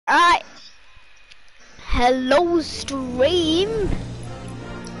Alright. Hello, stream.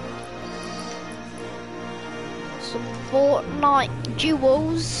 Some Fortnite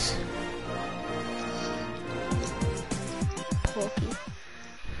duos. Porky.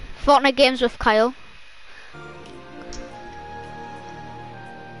 Fortnite games with Kyle.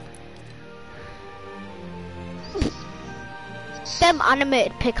 Them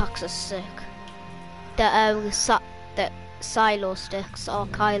animated pickaxes are sick. The silo sticks or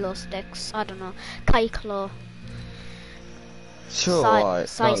Kylo sticks. I don't know. Kylo. Sure, right.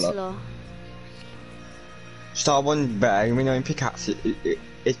 Silo. Star One's better. You know, in pickaxe,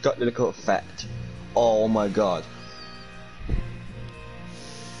 it's got the little effect. Oh my god.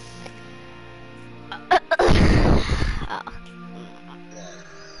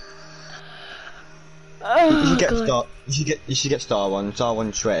 You should get Star One. Star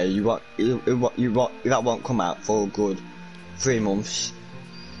One sweater. That won't come out for a good 3 months.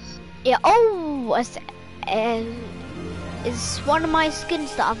 Yeah. Oh, is one of my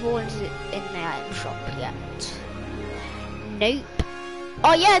skins that I've ordered in the item shop yet? Nope.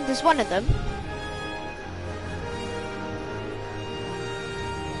 Oh yeah, there's one of them.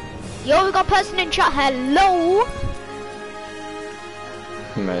 Yo, we got a person in chat. Hello.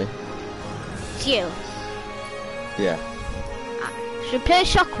 Me. It's you. Yeah. Should we play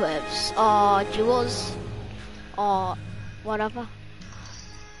Shockwaves or Duos or whatever?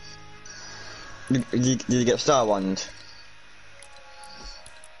 Did you get Star Wand?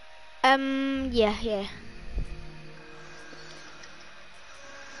 Yeah.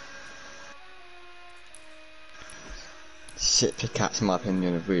 Shit pickaxe, in my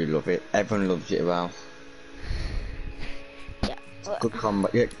opinion. I really love it. Everyone loves it around. Yeah. Good combo.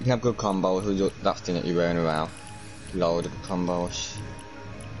 You can have good combos with that thing that you're wearing around. Load of combos.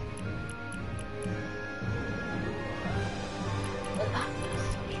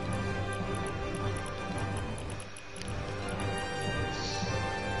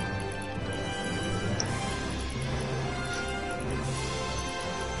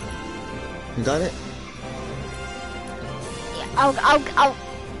 You got it? Yeah,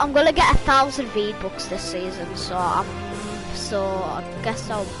 I'm gonna get 1,000 V-Bucks this season, so I guess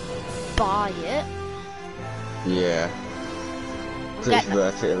I'll buy it. Yeah. It's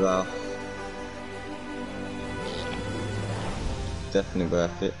worth it as well. Yeah. Definitely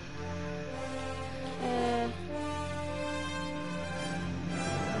worth it.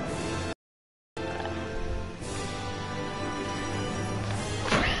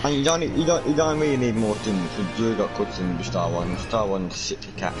 And you don't really need more things. You got good things with Star One. Star One's shit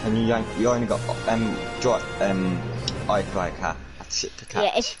pickaxe, and you only got icebreaker. Shit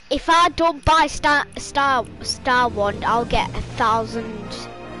pickaxe. Yeah, if I don't buy Star Wand, I'll get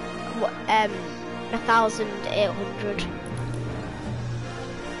 1,800.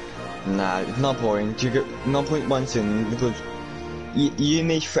 Nah, it's no point. You get no point one thing because you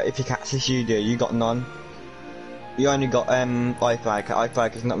need 30 pickaxes. You do. You got none. You only got icebreaker.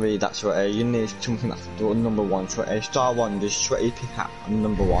 Icebreaker's not really that sweaty. You need something that's the number one sweaty. Star Wand is sweaty pickaxe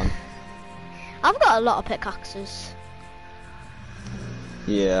number one. I've got a lot of pickaxes.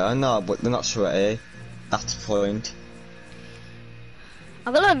 Yeah, I know, but they're not sweaty. That's the point.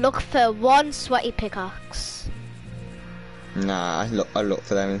 I'm gonna look for one sweaty pickaxe. Nah, I look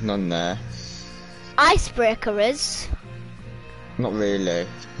for them. There's none there. Icebreaker is. Not really.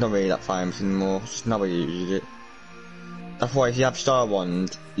 Not really that famous anymore. Just nobody uses it. That's why if you have Star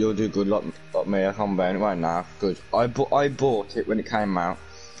Wand, you'll do good like me. I can't burn it right now because I bought it when it came out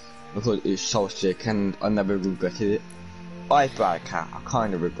because it's so sick and I never regretted it. Icebreaker, I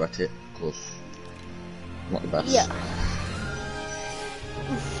kind of regret it because not the best. Yeah.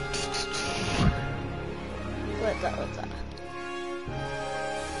 What's that?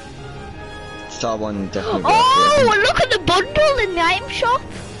 Star Wand definitely. Oh, look at the bundle in the item shop.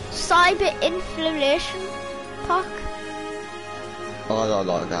 Cyber inflammation pack. Oh, I don't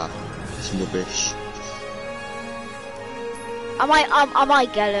like that. It's rubbish. I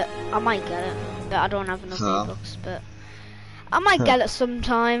might get it. But I don't have enough V-Bucks. But I might get it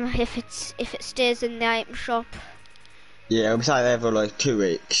sometime if it stays in the item shop. Yeah, it'll be like there for like 2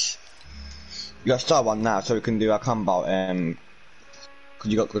 weeks. You got Star Wand now, so we can do our combo.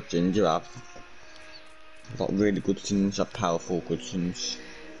 Cause you got good things, you have. You've got really good things, powerful good things.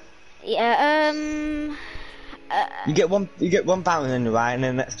 Yeah. You get one bounty anyway, and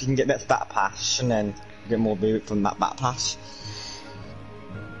then you can get next battle pass, and then you get more V from that battle pass.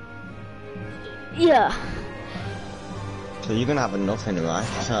 Yeah. So you're gonna have enough anyway.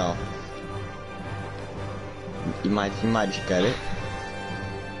 So you might just get it.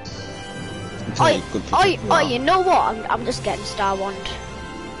 Oh, you know what? I'm just getting Star Wand.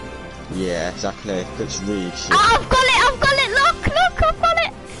 Yeah, exactly. It's really shit. Ah, I've got it, look, I've got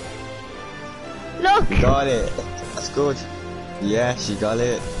it. Look. You got it. That's good. Yes, you got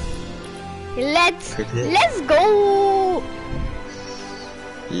it. Let's go.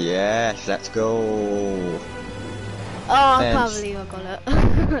 Yes, let's go. Oh, I can't believe I got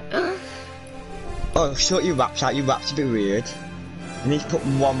it. Oh, sort your raps out. Your raps a bit weird. You need to put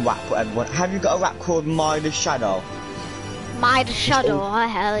one rap for everyone. Have you got a rap called Midas Shadow? Midas Shadow, oh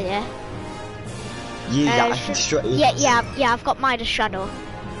hell yeah. Yeah, I've got Midas Shadow.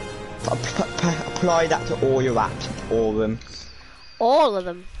 Apply that to all your raps, all of them. All of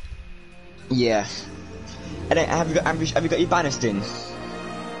them? Yeah. And then have you got your Banniston?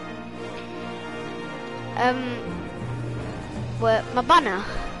 What, my banner?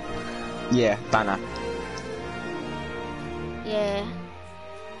 Yeah, banner. Yeah.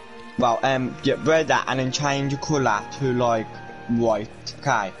 Well, yeah, wear that and then change your colour to like white,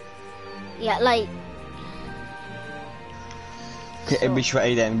 okay? Yeah, like. Okay, it'll be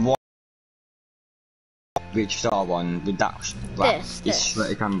sweaty then. White, which star one with that? This.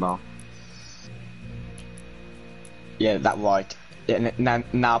 Sweaty combo. Yeah, that white. Yeah,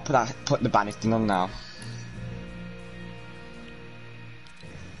 now put the Banniston on now.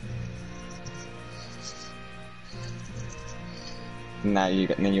 Now you'll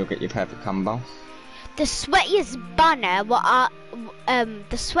get your perfect combo. The sweatiest banner,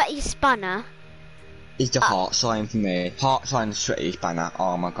 the sweatiest banner is the heart sign for me. Heart sign, the sweatiest banner.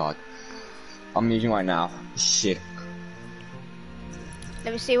 Oh my god. I'm using right now. Sick.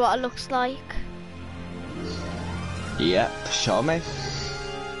 Let me see what it looks like. Yep, show me.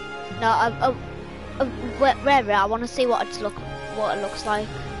 No, where I want to see what it looks like.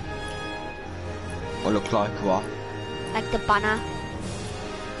 What look like what? Like the banner.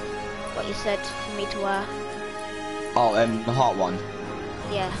 What you said for me to wear. Oh, the heart one.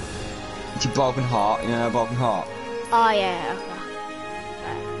 Yeah. It's a broken heart. You know, a broken heart. Oh yeah. Okay.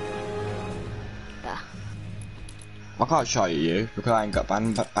 There. I can't show you because I ain't got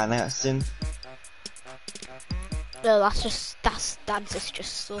banners in. No, that's just sus. That's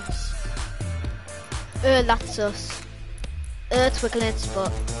sus. Twiglets,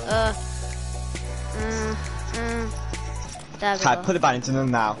 but there we go. Put a banner in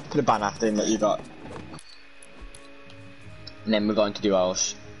them now. Put a banner in that you got. And then we're going to do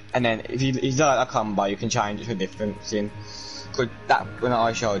else. And then if you don't like a combo, you can change it to a different thing. Cause that when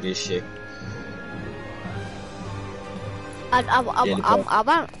I showed this shit. I'm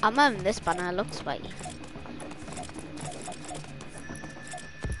on this banner. It looks sweaty.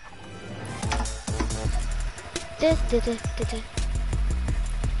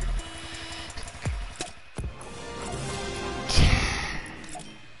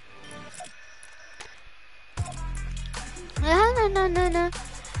 No.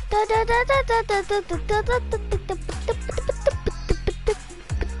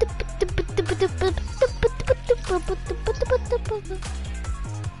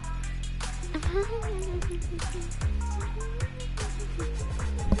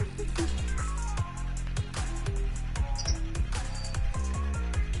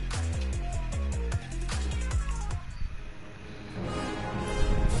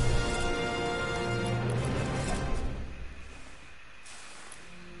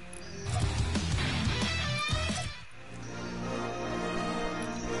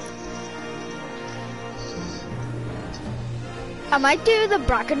 I might do the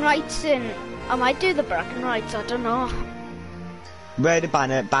bragging rights I don't know. Wear the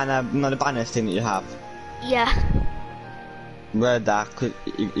banner, not the banner thing that you have. Yeah. Wear that, cause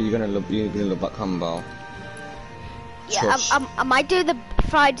you're gonna love that combo. Yeah, I might do the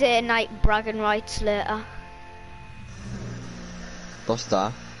Friday night bragging rights later. What's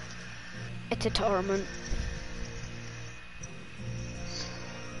that? It's a tournament.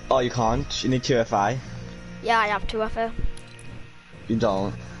 Oh, you can't. You need 2FA. Yeah, I have 2FA. You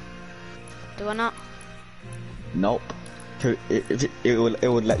don't. Do I not? Nope. It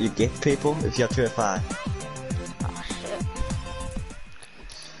would let you gift people if you have 2FA. Oh shit.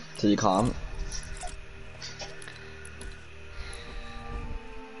 So you can't.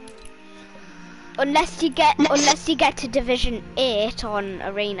 Unless you get to Division 8 on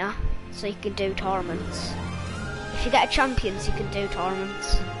Arena, so you can do tournaments. If you get a Champions, you can do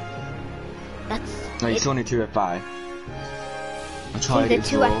tournaments. No, it's only 2FA. Either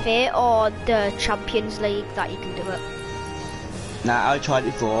 2FA or the Champions League that you can do it. Nah, I tried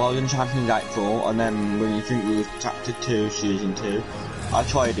it before. I was in Champions League 4, and then when you think it was Chapter 2, Season 2, I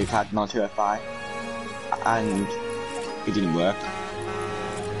tried it, had no 2FA, and it didn't work.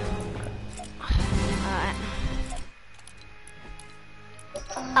 Alright.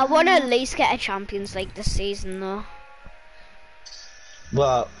 I want to at least get a Champions League this season, though.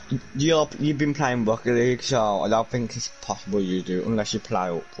 Well, you've been playing Rocket League, so I don't think it's possible you do, unless you play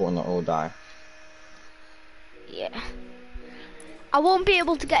Fortnite all day. Yeah. I won't be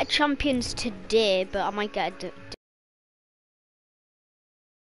able to get a Champions today, but I might get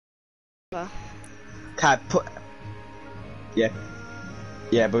a... Okay, Yeah.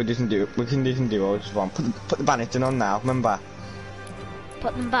 Yeah, but we can do all just one. Put the banners on now, remember?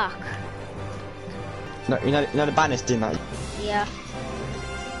 Put them back? No, you know the banners didn't like. Yeah.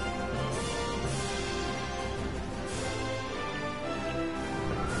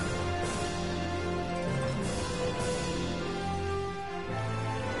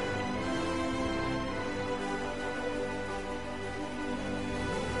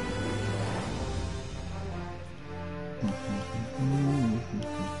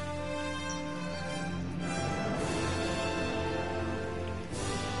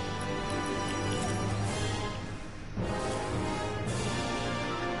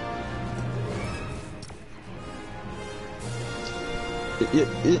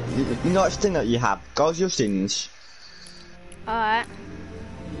 You know what thing that you have? Go to your sins. Alright.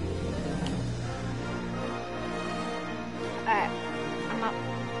 Alright.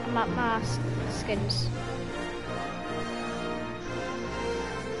 I'm at my skins.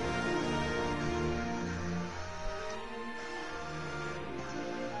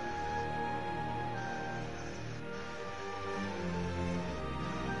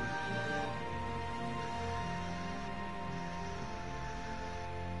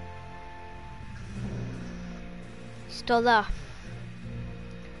 Still there?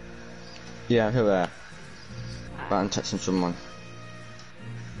 Yeah, I'm there. But I'm texting someone.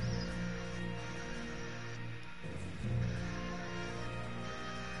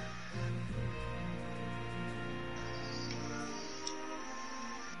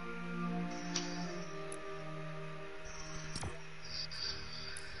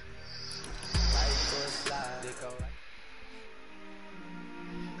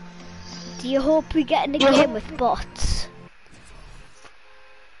 Do you hope we get in a game with bots?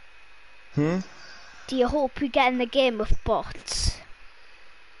 Do you hope we get in the game with bots?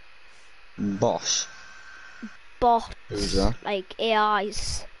 Boss. Bots. Who's that? Like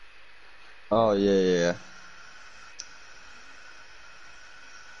AIs. Oh yeah.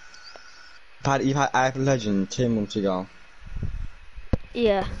 You've had Ape Legend 2 months ago.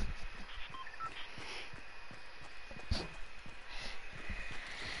 Yeah.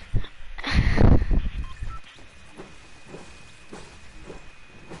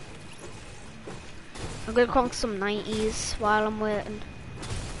 I'm gonna crank some 90s while I'm waiting.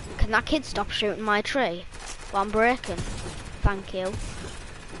 Can that kid stop shooting my tree while I'm breaking? Thank you.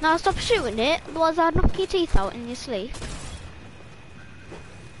 Now stop shooting it, otherwise I'd knock your teeth out in your sleep.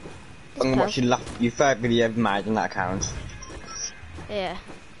 I'm gonna watch your third video ever made on that account. Yeah.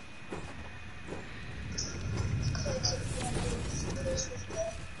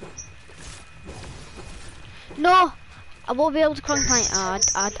 No! I won't be able to crank 90.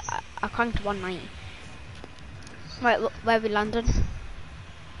 I cranked 190. Right, look, where we landed?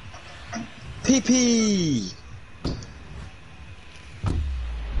 PP!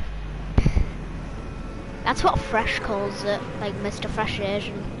 That's what Fresh calls it, like Mr. Fresh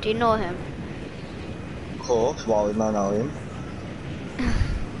Asian. Do you know him? Of course, why would I know him?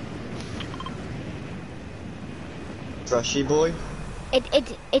 Freshy boy?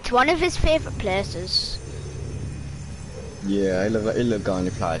 It's one of his favourite places. Yeah, he love going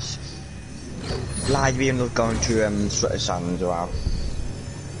to place. Like we love going to Sweater Sand as well.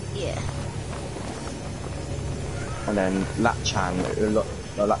 Yeah. And then Lachan.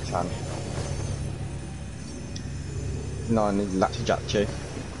 No, I need Lachajachi.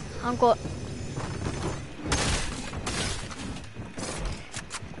 I'm got.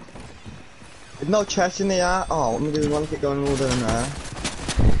 There's no chest in there. Oh, what am I doing? One keep going all down there.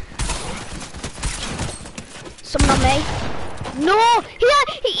 Someone on me. No!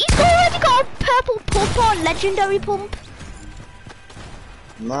 He's already got a purple pump or legendary pump.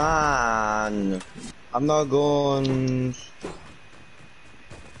 Man, I'm not going.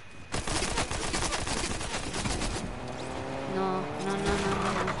 No.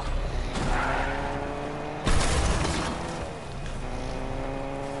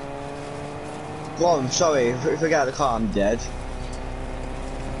 Well, I'm sorry, if I get out of the car, I'm dead.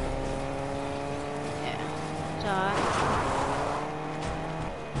 Yeah, it's alright.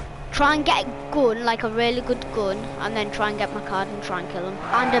 Try and get a gun, like a really good gun, and then try and get my card and try and kill him.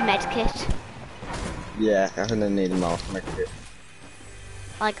 And a med kit. Yeah, I think I need a med kit.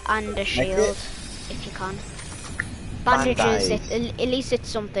 Like, and a shield, if you can. Bandages, Band-Aid. at least it's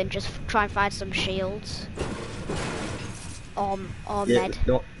something. Just try and find some shields. Or Yeah, med.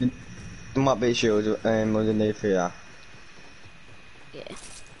 there might be shields underneath here. Yeah.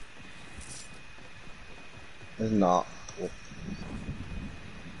 There's not.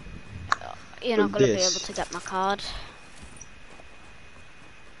 You're not But gonna be able this. to get my card.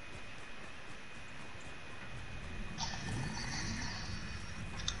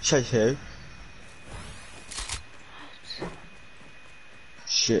 Say who?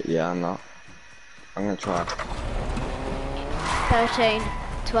 Shit, yeah, I'm not. I'm gonna try. 13,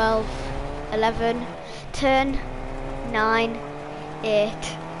 12, 11, 10, 9,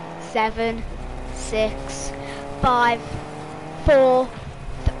 8, 7, 6, 5, 4.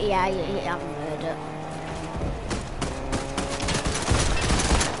 Yeah, you haven't heard it.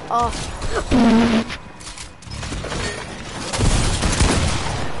 Oh.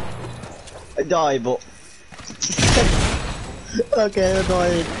 I died, but. Okay, I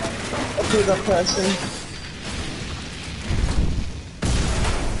died. I killed that person.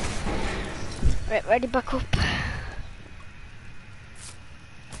 Right, ready, back up.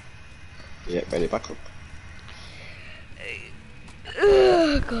 Yeah, ready, back up.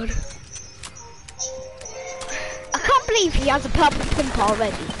 Oh, God. I can't believe he has a purple pump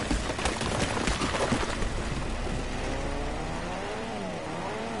already.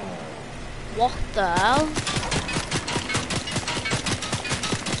 What the hell?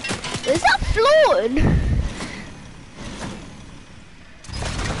 Is that floating?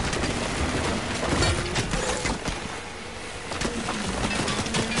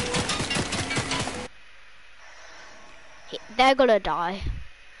 They're gonna die.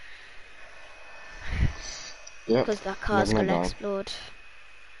 Yep. Because that car's They're gonna die. explode.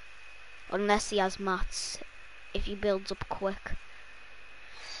 Unless he has mats. If he builds up quick.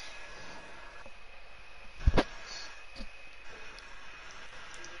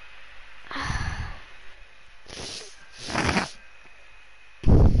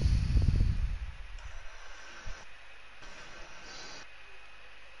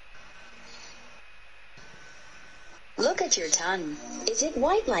 Look at your tongue. Is it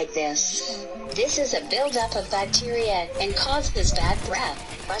white like this? This is a buildup of bacteria and causes bad breath.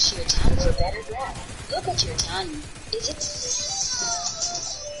 Brush your tongue for better breath. Look at your tongue. Is it...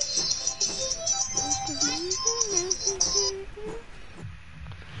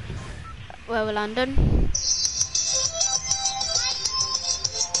 Where we're landing?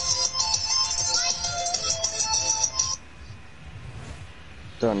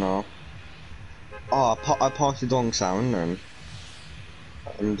 Don't know. Oh, I passed the wrong sound then.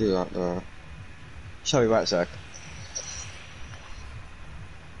 I didn't do that though. Sorry, wait a sec.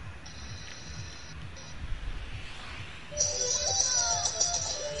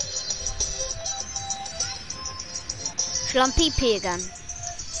 Shall I PP again?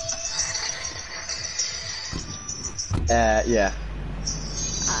 Yeah.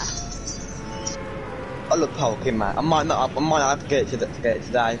 I look Pokemon. I might not have to get it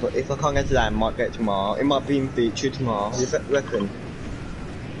today, but if I can't get it today, I might get it tomorrow. It might be in featured tomorrow. You reckon?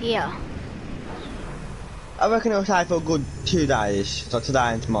 Yeah. I reckon it'll stay for a good 2 days. So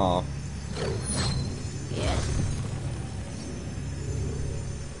today and tomorrow. Yeah.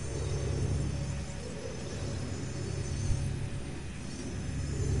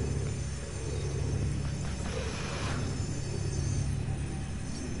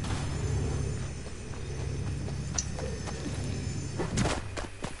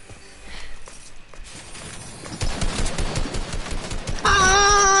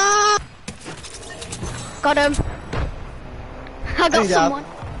 Got him. I got need someone.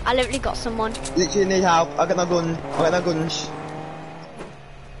 I literally got someone. Literally need help. I got no gun. I got no guns.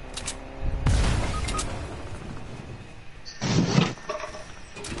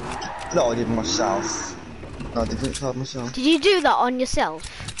 No, I did myself. No, I didn't help myself. Did you do that on yourself?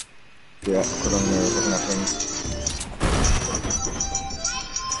 Yeah, because I'm there with nothing.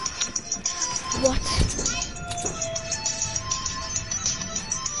 What?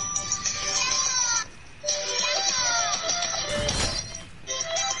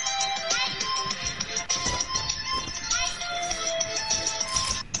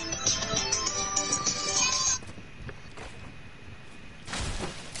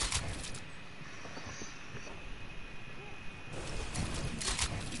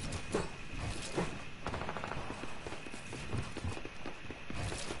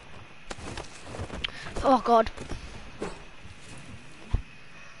 Oh God.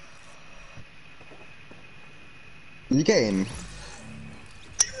 You getting?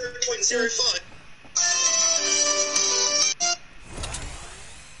 0.05.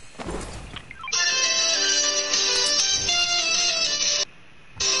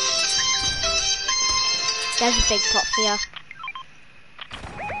 There's a big pot for you.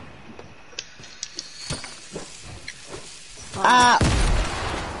 Ah!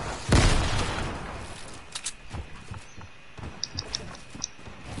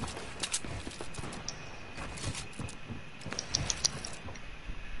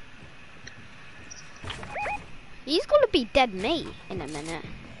 He's gonna be dead me in a minute.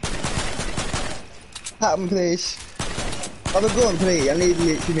 Happen, please. Have a gun, please. I need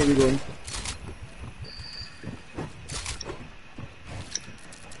you to need a gun.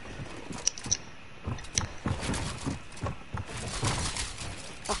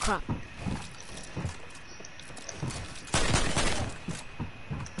 Oh crap.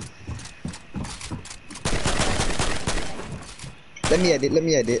 Let me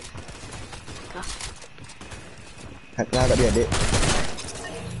edit. Now I got the edit.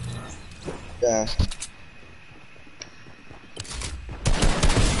 Yeah.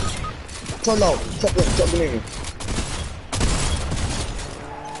 So low. Stop doing.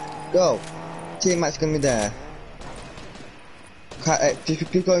 Go. Teammates gonna be there.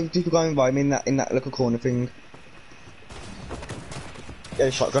 Keep going by me in that little corner thing. Get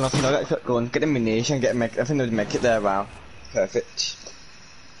a shotgun. I think I got a shotgun. Get a ammunition. Get a mech. I think there's a mech it there. Wow. Perfect.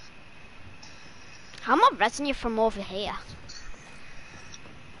 How am I resing you from over here?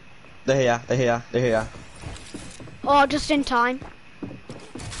 They're here. Oh, just in time.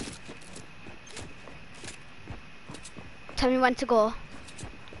 Tell me when to go.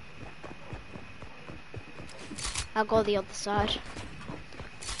 I'll go the other side.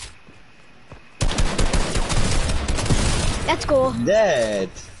 Let's go. Dead.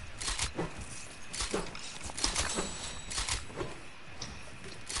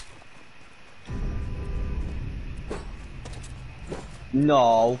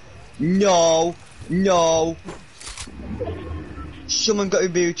 No. Someone got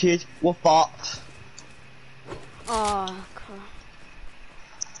rebooted. What fucked? Oh, crap.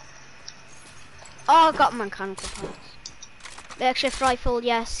 Oh, I got mechanical parts. The extra rifle,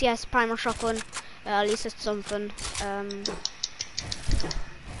 yes, primal shotgun. At least it's something.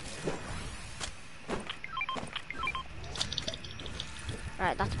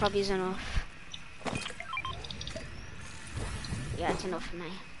 Right, that's probably enough. Yeah, it's enough for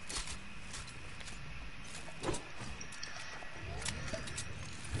me.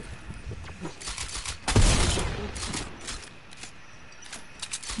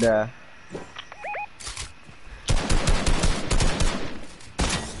 There.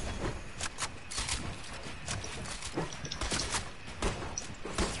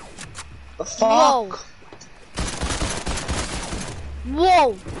 The fuck?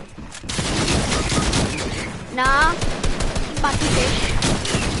 Whoa! Nah. Batty fish.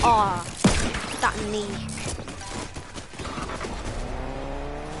 Oh, that knee.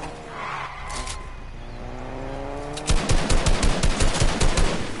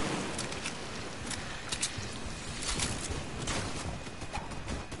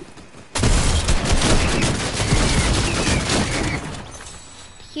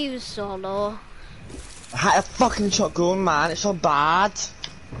 He was so low. I had a fucking shotgun, man. It's so bad.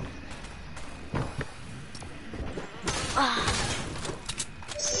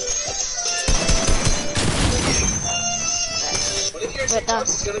 With that.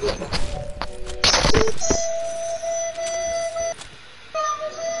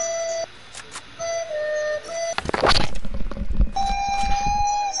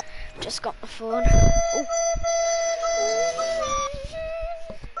 Just got the phone. Ooh.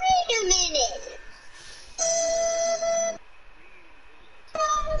 Wait a minute.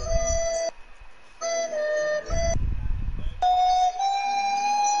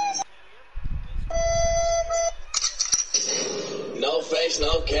 No face,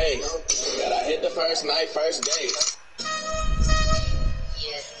 no case. Gotta hit the first night, first date.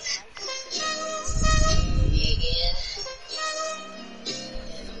 Yes. Me again.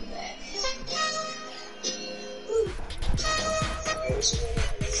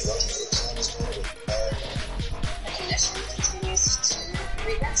 Condition continues to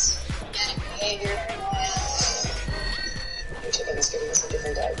regress. Behavior. Each of them is giving us a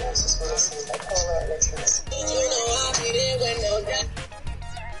different diagnosis. One is saying bipolar, and it's this. You know I'll be there when no doubt.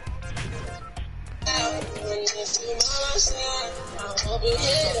 When it's to my side, I hope you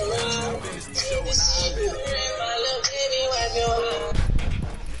get around. Take the secret, my little baby, wipe your eye.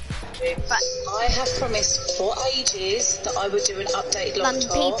 But I have promised for ages that I would do an updated log Land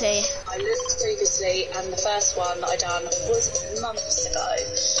tour. PP. I looked previously, and the first one that I done was months ago.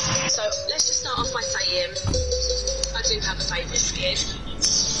 So let's just start off by saying I do have a favourite skin.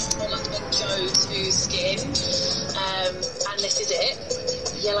 I like my go-to skin, and this is it.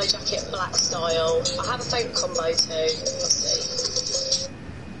 yellow jacket, black style. I have a favourite combo too. Let's see.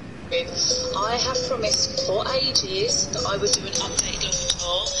 I have promised for ages that I would do an updated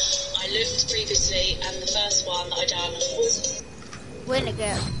tour. I looked previously, and the first one that I done was Win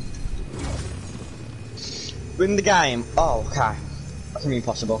again. Win the game. Oh, okay. That's gonna be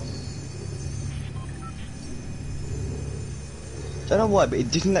impossible. Don't know why, but it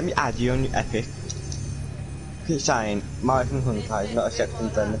doesn't let me add you on your Epic. Keep saying American Hunter is not accepting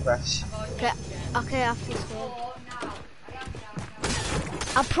friend requests. Okay, after this game.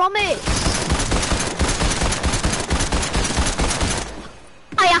 I promise!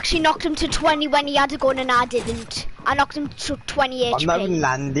 I actually knocked him to 20 when he had a gun and I didn't. I knocked him to 20 HP. I've not even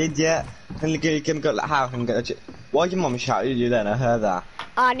landed yet. Can you get like how can get it? Why did your mum shout at you then? I heard that.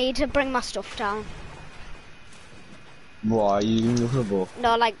 I need to bring my stuff down. Why are you in the trouble?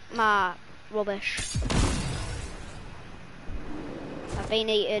 No, like my rubbish. I've been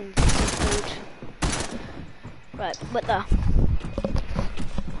eating food. Right, what the?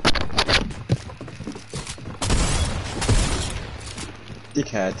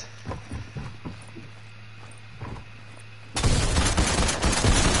 Dickhead.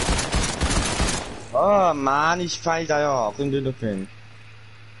 Oh man, he's trying to die off. Couldn't do nothing.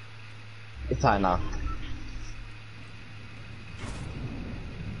 It's time now.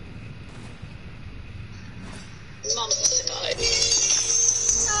 months ago.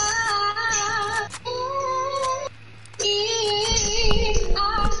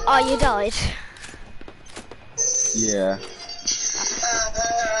 Oh, you died. Yeah.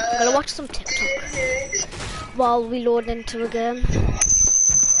 I'm gonna watch some TikTok while we load into a game.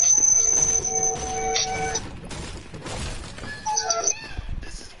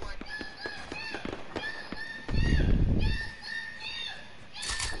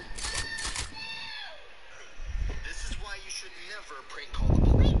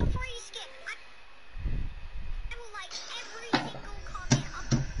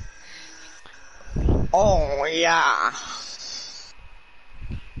 Oh yeah.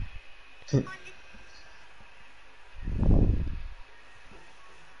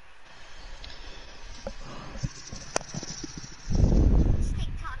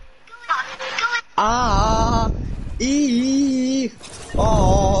 Ah,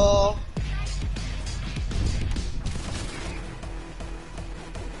 oh.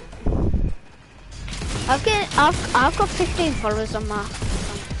 I've got 15 followers on my account.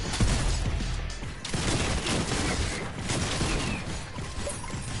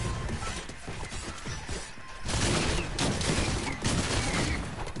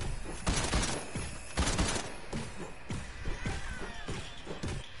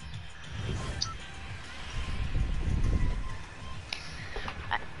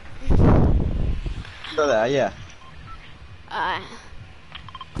 Go there, yeah.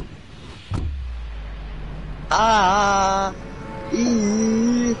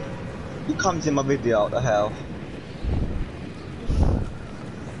 You come to my video, what the hell?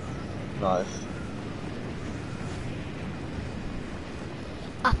 Nice.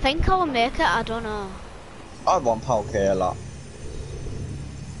 I think I'll make it, I don't know. I want Poke a lot.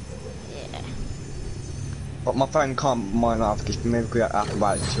 Yeah. But my phone can't mine off because maybe we have to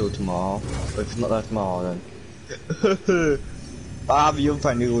wait till tomorrow. But if it's not there tomorrow then. I have a young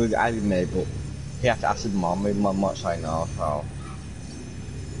friend who would add me, but he has to ask his mum. Maybe mum might say no, so.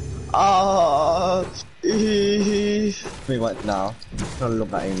 We went now. I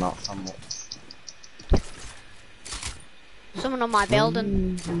love that email so much. Someone on my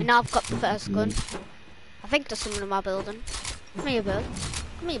building. And now I've got the first gun. I think there's someone on my building. Come here, blood.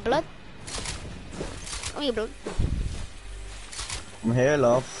 Come here, blood. Come here, blood. I'm here,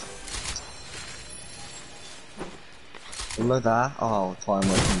 love. Look at that. Oh, time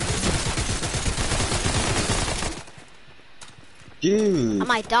waiting. Dude. I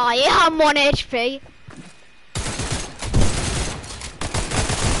might die. I'm 1 HP.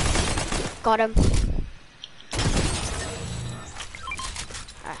 Got him.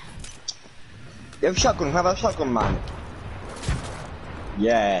 You have a shotgun, have a shotgun, man.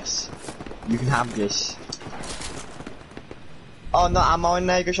 Yes. You can have this. Oh, no ammo in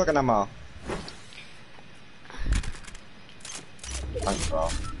there, you got shotgun ammo. Thanks, bro.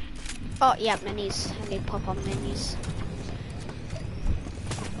 Oh, yeah, minis. I need pop on minis.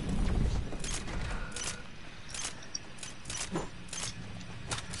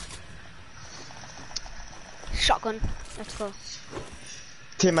 Shotgun. Let's go.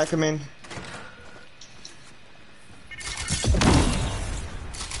 Teammate, come in.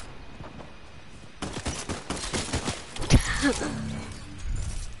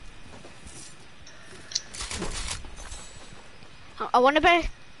 want to break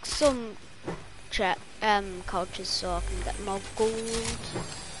some couches so I can get more gold.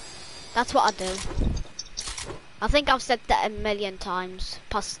 That's what I do. I think I've said that a million times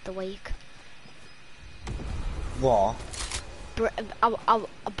past the week. What? I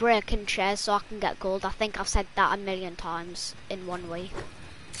break in chairs so I can get gold. I think I've said that a million times in 1 week.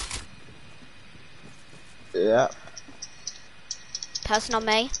 Yeah. Personal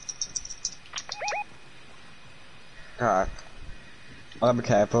me. Alright. I'll be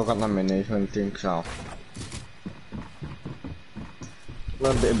careful, I've got no minis or anything, so. A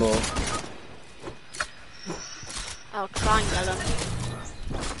little bit of both. I'll try and kill him.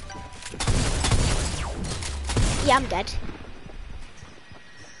 Yeah, I'm dead.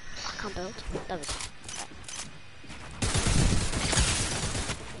 I can't build. There we go.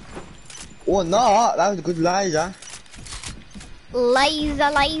 Oh no, that was a good laser. Laser.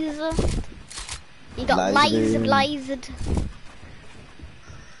 You got lasered.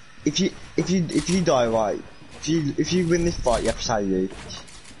 If you die right, if you win this fight, you have to say it.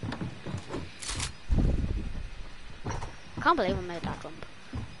 I can't believe I made that jump.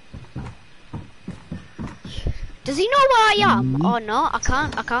 Does he know where I am or not? I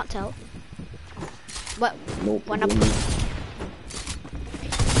can't tell. But Nope. when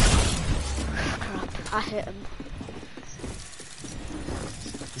crap, I hit him.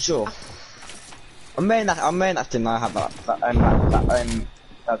 Sure. I may not think I have that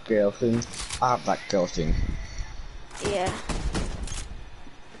girl thing. I have that girl thing. Yeah.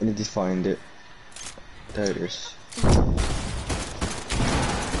 I need to find it. There it is.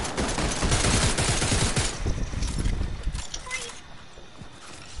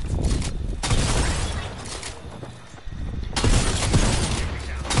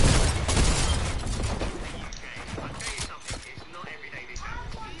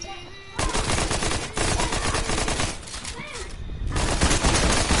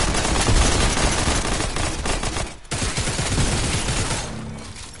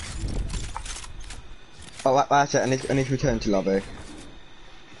 Oh, that's it. I need to return to lobby.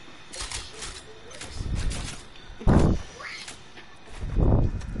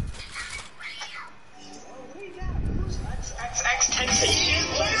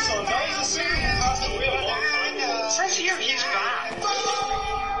 Says here he's back.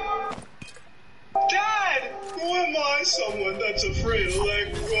 Dad, who am I? Someone that's afraid to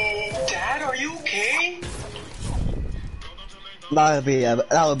let go. Dad, are you okay? That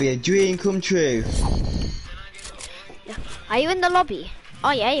would be a dream come true. Are you in the lobby?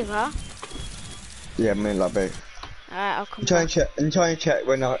 Oh yeah, you are. Yeah, I'm in lobby. Alright, I'll come I'm trying back. to check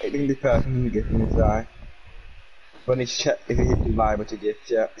when I'm hitting this person who gets in this eye. But I need to check if it hits the Bible to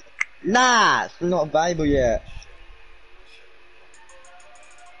gift yet. Nah, it's not a Bible yet.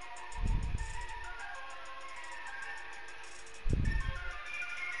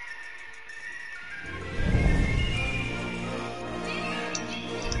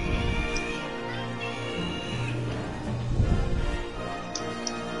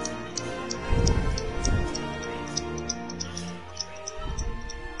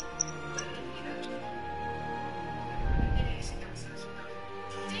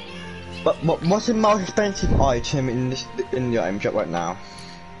 But what's the most expensive item in the item shop right now?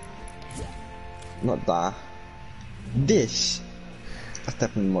 Not that. This. That's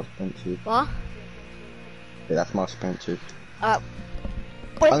definitely more expensive. What? Yeah, that's more expensive. With I'm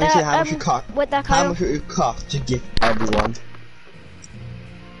gonna see how much it cost. With the How much it would cost to gift everyone.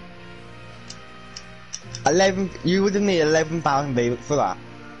 11. You would need 11,000 V-Bucks for that.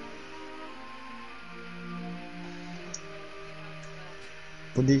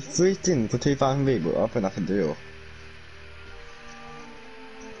 For these 3 things for 2,000 V-Bucks, I think that's a deal.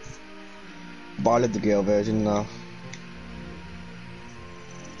 But I love the girl version now.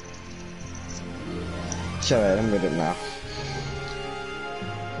 Sure, I'm with it now.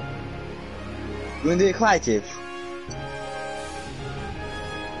 You wanna do it creative?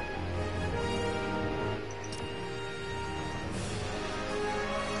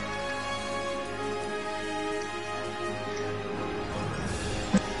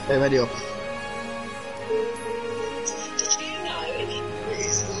 Hey, ready up. Did you know if you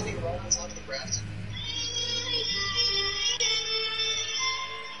is landing right on top of the ground?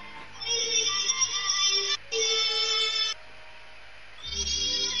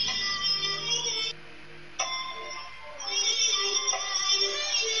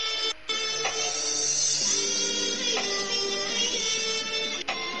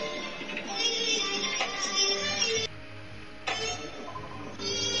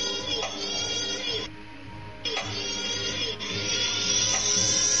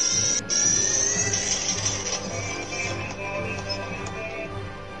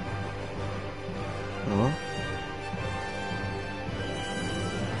 Huh?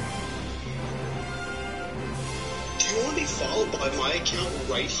 Do you want to be followed by my account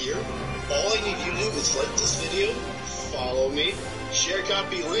right here? All I need you to do is like this video, follow me, share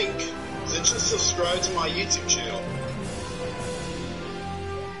copy link, then just subscribe to my YouTube channel.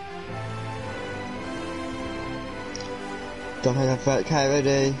 Don't have that K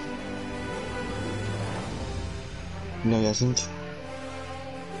ready. No, he hasn't.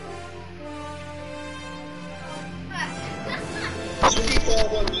 To be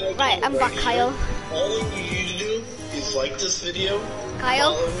followed by my account Right, I'm back, here, Kyle. all I need you to do is like this video,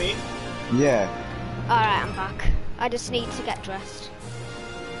 Kyle? follow me. Yeah. Alright, I'm back. I just need to get dressed.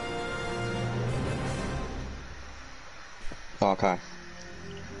 Okay.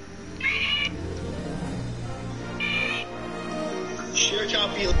 Share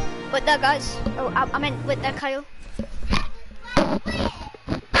copy. Wait there, guys. Oh, I meant wait there, Kyle. Call me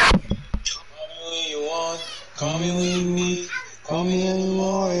when you want, call me when you need, Call me in the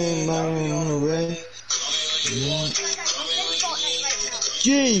morning, I'll be on the way. way. Call me when you want, call me when you need,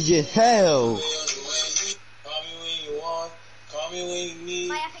 Jesus, hell! call me when you want, call me when you need,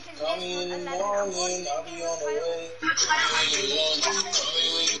 My epic is call me in the morning, I'll be on the way. Call me when you want, call me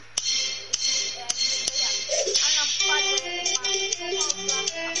when you need.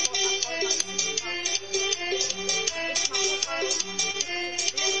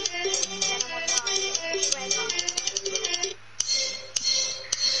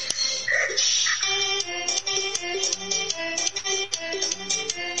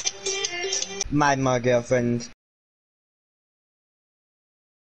 Mad my girlfriend.